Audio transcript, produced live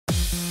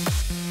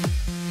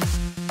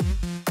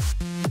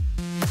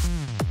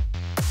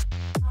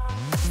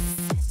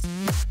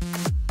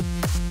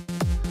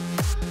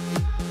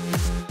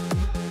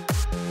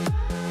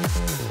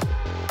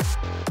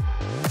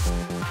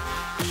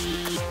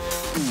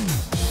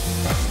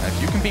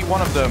can beat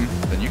one of them,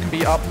 then you can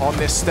be up on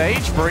this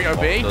stage. Burrito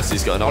B,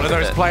 He's got an one of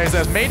those players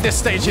that's made this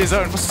stage his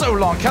own for so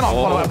long, cannot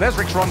follow up. There's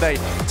Rix Ronde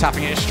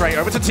tapping it straight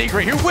over to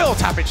Tigree, who will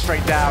tap it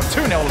straight down.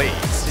 2-0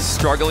 leads. He's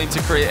struggling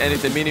to create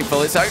anything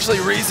meaningful. It's actually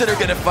Reason are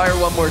going to fire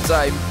one more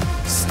time.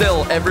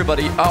 Still,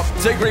 everybody up.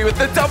 Tigree with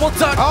the double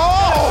touch.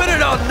 Oh! Put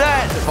it on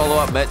net. The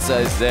follow-up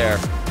Metza is there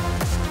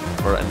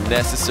for a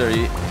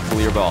necessary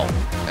clear ball.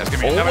 That's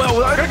going to be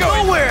gonna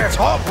go nowhere.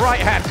 Top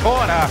right-hand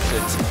corner.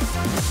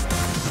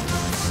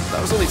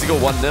 That was only to go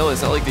 1-0.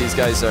 It's not like these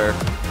guys are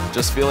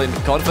just feeling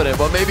confident,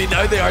 but maybe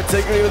now they are.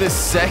 Tigree with his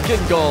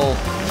second goal.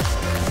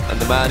 And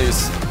the man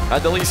who's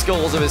had the least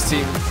goals of his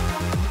team